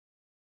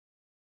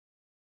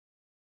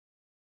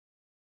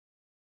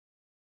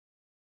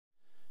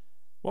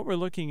What we're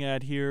looking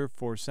at here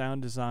for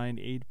Sound Design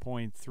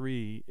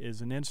 8.3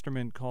 is an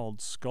instrument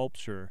called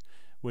Sculpture,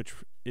 which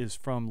is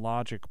from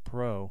Logic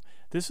Pro.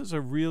 This is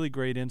a really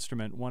great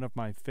instrument, one of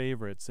my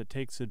favorites, that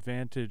takes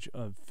advantage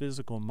of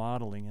physical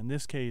modeling, in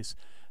this case,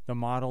 the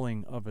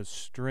modeling of a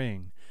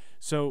string.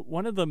 So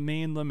one of the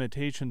main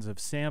limitations of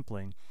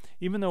sampling,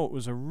 even though it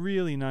was a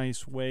really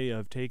nice way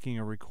of taking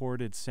a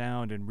recorded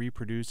sound and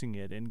reproducing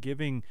it and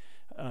giving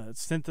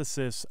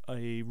synthesis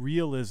a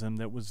realism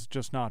that was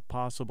just not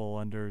possible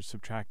under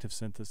subtractive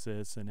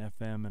synthesis and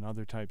FM and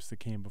other types that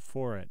came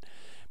before it.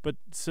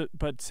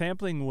 But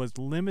sampling was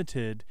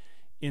limited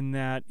in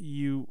that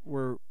you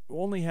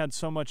only had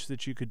so much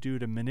that you could do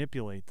to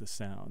manipulate the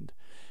sound.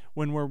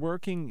 When we're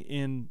working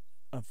in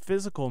a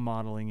physical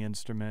modeling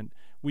instrument,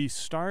 we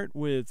start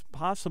with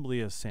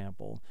possibly a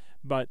sample,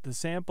 but the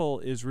sample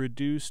is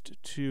reduced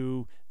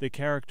to the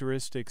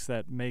characteristics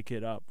that make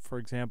it up. For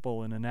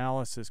example, an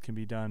analysis can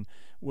be done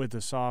with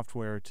the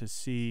software to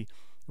see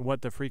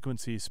what the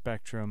frequency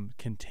spectrum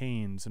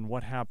contains and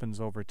what happens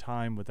over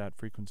time with that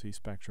frequency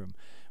spectrum.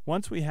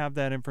 Once we have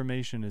that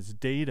information as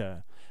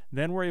data,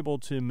 then we're able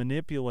to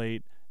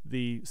manipulate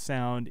the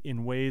sound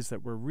in ways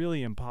that were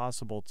really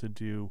impossible to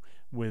do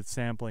with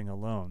sampling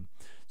alone.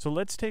 So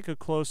let's take a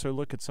closer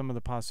look at some of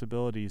the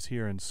possibilities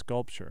here in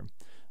Sculpture.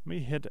 Let me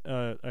hit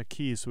a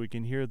key so we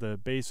can hear the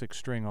basic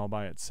string all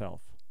by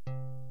itself.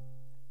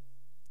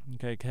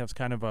 Okay, it has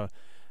kind of a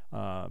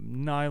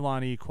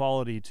nylon-y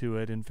quality to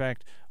it. In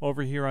fact,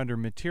 over here under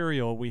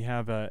Material, we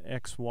have a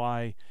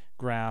XY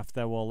graph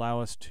that will allow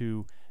us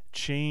to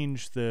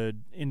change the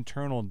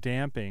internal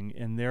damping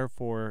and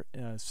therefore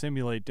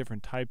simulate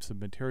different types of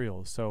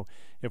materials. So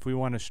if we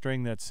want a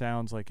string that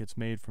sounds like it's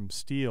made from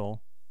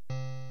steel,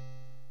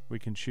 we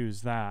can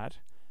choose that.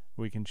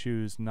 We can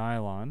choose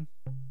nylon,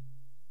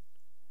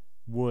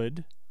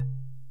 wood,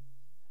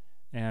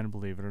 and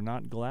believe it or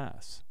not,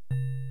 glass.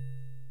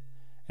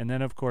 And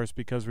then of course,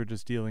 because we're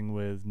just dealing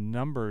with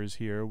numbers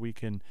here, we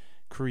can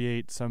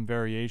create some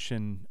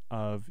variation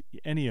of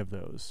any of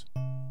those.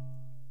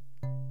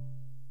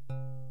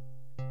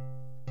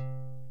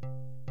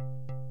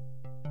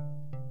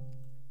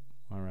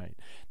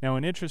 Now,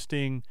 an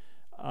interesting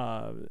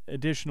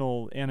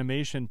additional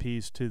animation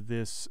piece to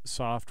this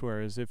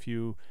software is if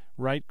you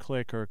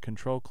right-click or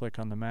control-click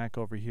on the Mac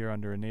over here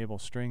under Enable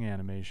String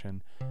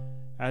Animation,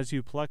 as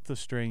you pluck the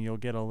string, you'll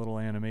get a little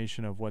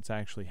animation of what's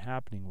actually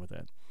happening with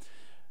it.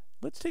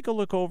 Let's take a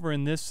look over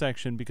in this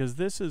section, because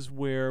this is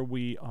where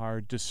we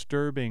are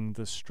disturbing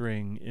the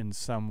string in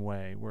some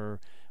way.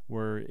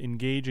 We're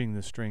engaging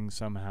the string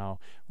somehow.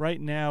 Right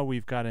now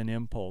we've got an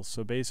impulse,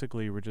 so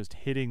basically we're just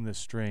hitting the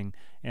string,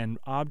 and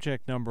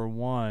object number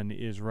 1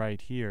 is right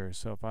here.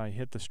 So if I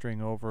hit the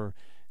string over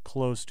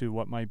close to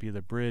what might be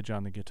the bridge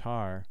on the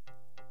guitar,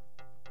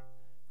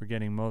 we're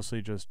getting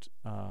mostly just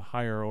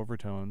higher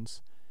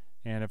overtones.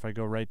 And if I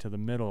go right to the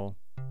middle,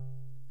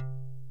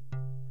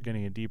 we're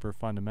getting a deeper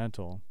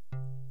fundamental.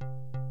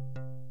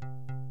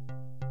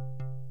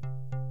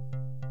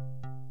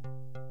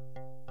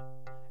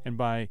 And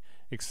by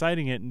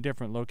exciting it in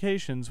different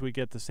locations, we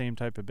get the same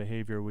type of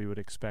behavior we would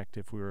expect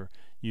if we were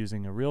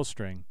using a real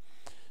string.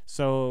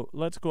 So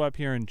let's go up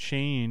here and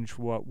change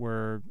what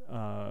we're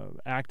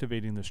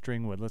activating the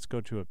string with. Let's go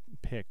to a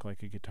pick,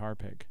 like a guitar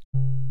pick.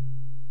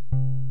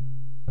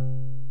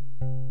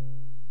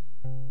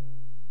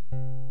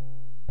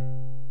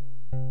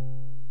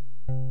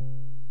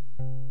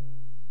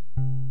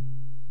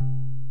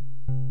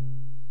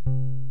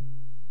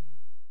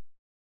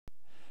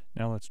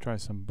 Now let's try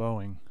some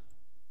bowing.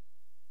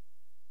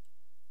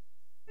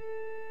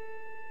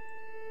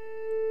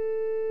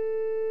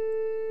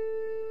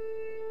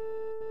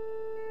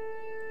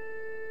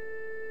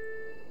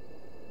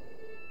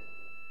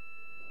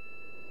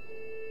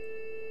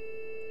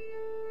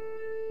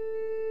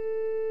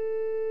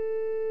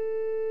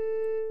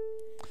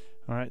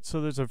 Alright,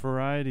 so there's a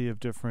variety of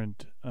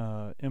different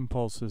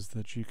impulses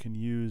that you can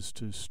use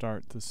to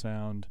start the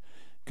sound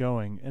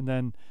going. And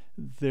then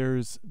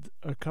there's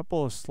a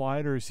couple of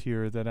sliders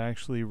here that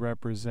actually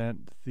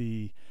represent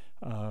the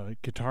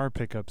guitar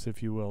pickups,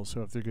 if you will.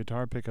 So if they're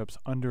guitar pickups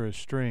under a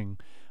string,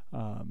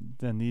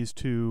 then these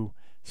two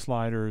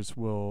sliders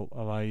will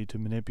allow you to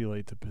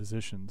manipulate the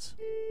positions.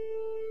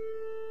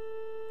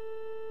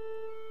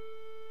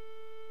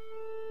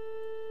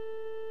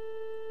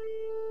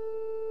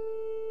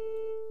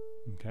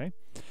 Okay,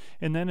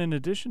 and then in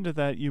addition to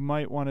that, you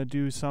might want to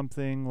do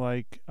something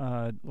like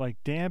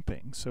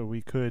damping. So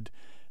we could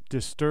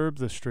disturb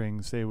the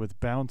string, say, with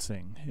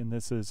bouncing, and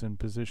this is in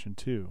position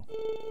 2.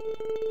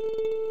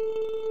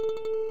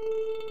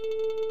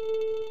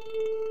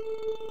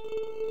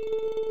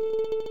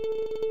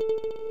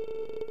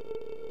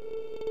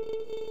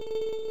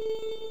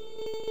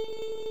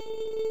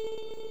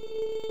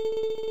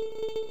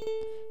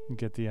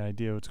 Get the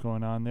idea what's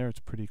going on there.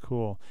 It's pretty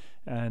cool.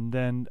 And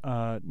then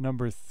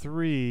number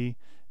 3,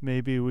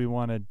 maybe we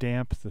want to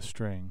damp the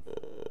string.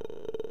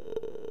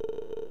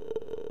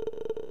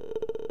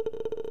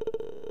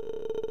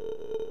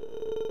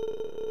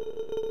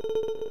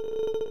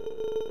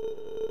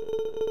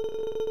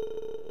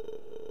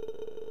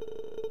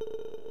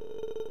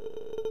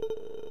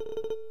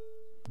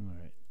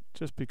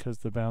 just because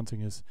the bouncing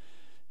is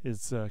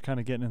kind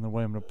of getting in the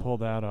way. I'm going to pull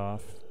that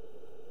off.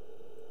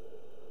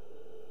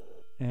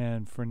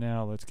 And for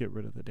now, let's get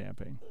rid of the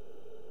damping.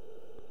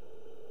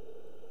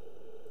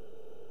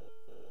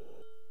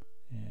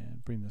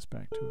 And bring this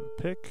back to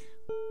a pick.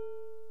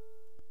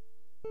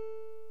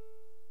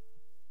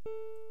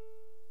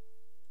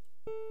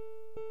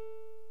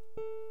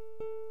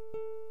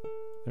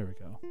 There we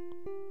go.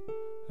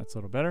 That's a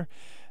little better.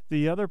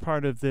 The other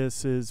part of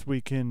this is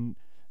we can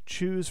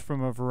choose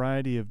from a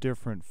variety of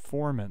different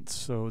formants.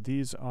 So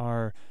these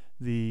are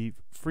the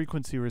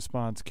frequency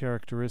response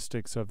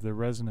characteristics of the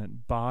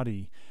resonant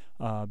body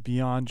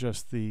beyond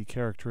just the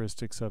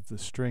characteristics of the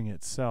string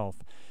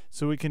itself.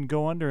 So we can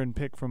go under and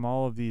pick from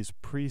all of these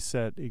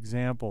preset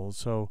examples.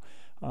 So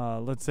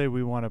let's say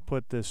we want to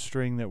put this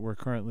string that we're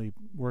currently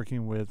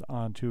working with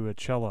onto a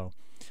cello.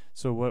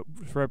 So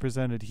what's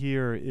represented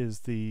here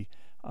is the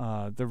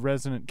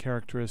resonant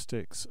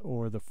characteristics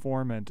or the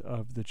formant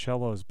of the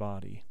cello's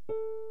body.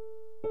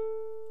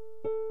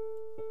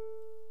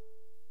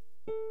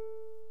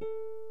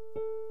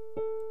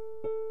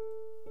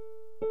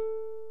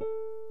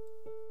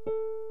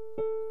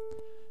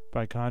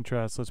 By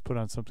contrast, let's put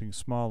on something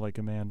small like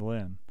a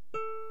mandolin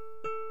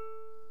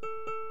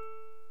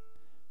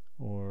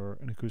or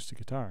an acoustic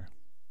guitar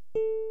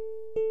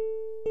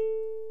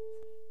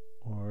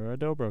or a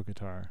dobro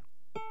guitar.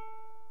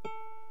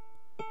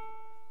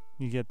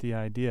 You get the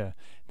idea.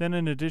 Then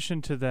in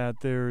addition to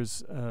that,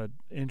 there's an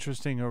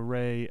interesting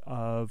array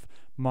of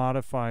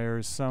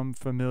modifiers, some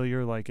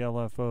familiar like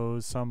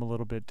LFOs, some a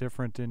little bit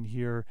different in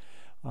here.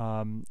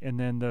 And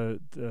then the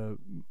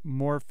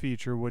morph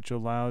feature, which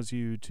allows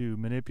you to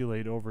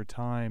manipulate over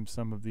time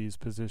some of these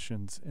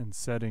positions and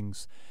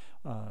settings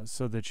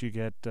so that you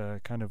get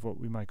kind of what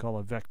we might call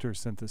a vector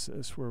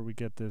synthesis, where we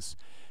get this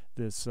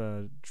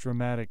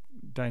dramatic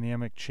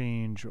dynamic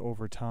change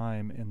over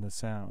time in the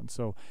sound.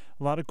 So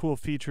a lot of cool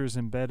features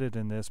embedded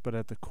in this, but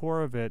at the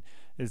core of it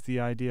is the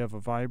idea of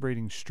a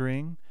vibrating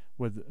string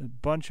with a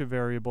bunch of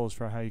variables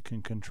for how you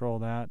can control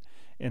that,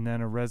 and then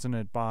a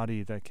resonant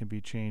body that can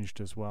be changed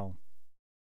as well.